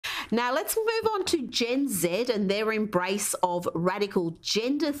Now, let's move on to Gen Z and their embrace of radical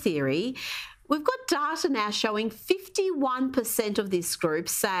gender theory. We've got data now showing 51% of this group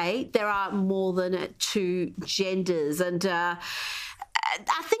say there are more than two genders. And I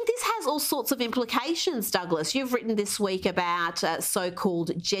think this has all sorts of implications, Douglas. You've written this week about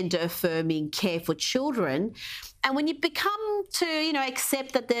so-called gender-affirming care for children. And when you become to,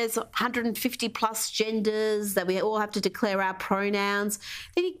 accept that there's 150 plus genders, that we all have to declare our pronouns,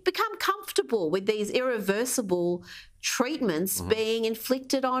 then you become comfortable with these irreversible treatments being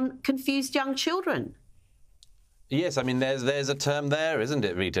inflicted on confused young children. Yes, I mean, there's a term there, isn't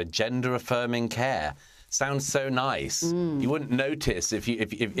it, Rita? Gender-affirming care. Sounds so nice. You wouldn't notice if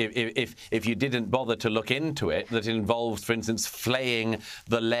you didn't bother to look into it that it involves, for instance, flaying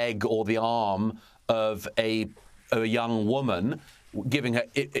the leg or the arm of a young woman, giving her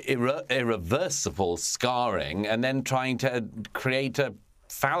irreversible scarring, and then trying to create a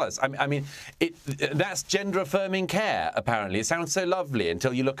phallus. I mean, that's gender-affirming care. Apparently, it sounds so lovely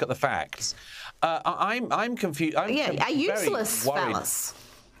until you look at the facts. I'm confused. A useless phallus.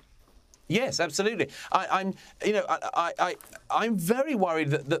 Yes, absolutely. I'm very worried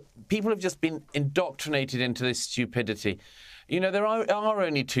that people have just been indoctrinated into this stupidity. There are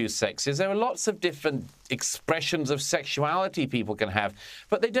only two sexes. There are lots of different expressions of sexuality people can have,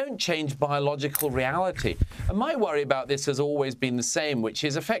 but they don't change biological reality. And my worry about this has always been the same, which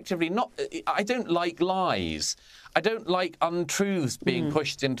is effectively I don't like lies. I don't like untruths being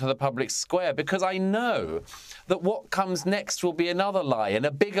pushed into the public square, because I know that what comes next will be another lie and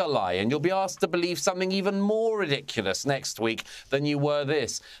a bigger lie, and you'll be asked to believe something even more ridiculous next week than you were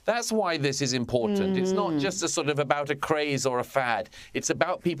this. That's why this is important. It's not just about a craze or a fad. It's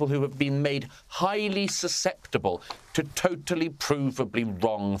about people who have been made highly susceptible to totally provably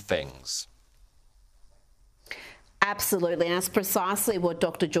wrong things. Absolutely, and that's precisely what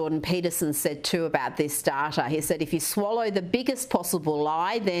Dr. Jordan Peterson said too about this data. He said if you swallow the biggest possible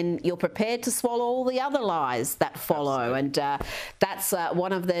lie, then you're prepared to swallow all the other lies that follow. Absolutely. And that's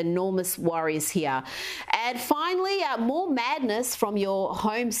one of the enormous worries here. And finally, more madness from your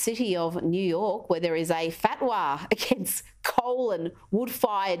home city of New York, where there is a fatwa against coal and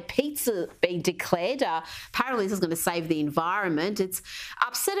wood-fired pizza being declared. Apparently this is going to save the environment. It's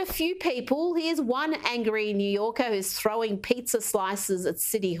upset a few people. Here's one angry New Yorker who's throwing pizza slices at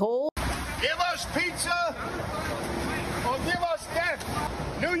City Hall. Give us pizza or give us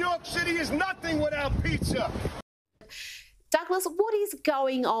death. New York City is nothing without pizza. Douglas, what is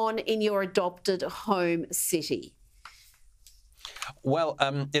going on in your adopted home city? Well,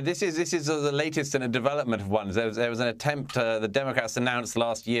 this is the latest in a development of ones. There was an attempt, the Democrats announced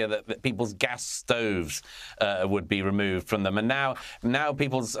last year that people's gas stoves would be removed from them. And now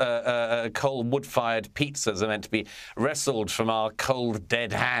people's cold wood-fired pizzas are meant to be wrestled from our cold,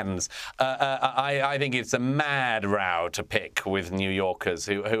 dead hands. I think it's a mad row to pick with New Yorkers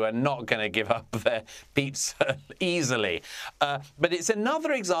who are not going to give up their pizza easily. But it's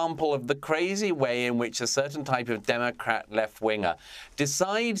another example of the crazy way in which a certain type of Democrat left-winger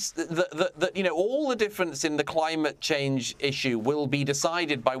decides that all the difference in the climate change issue will be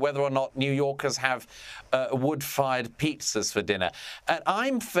decided by whether or not New Yorkers have wood-fired pizzas for dinner. And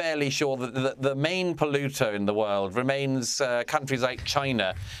I'm fairly sure that the main polluter in the world remains countries like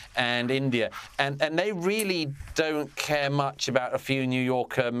China and India, and they really don't care much about a few New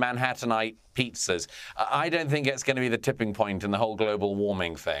Yorker Manhattanite pizzas. I don't think it's going to be the tipping point in the whole global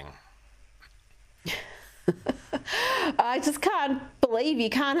warming thing. I just can't believe you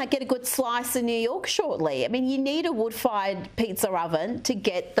can't get a good slice in New York shortly. I mean, you need a wood-fired pizza oven to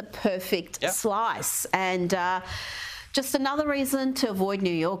get the perfect slice. And just another reason to avoid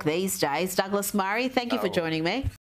New York these days. Douglas Murray, thank you for joining me.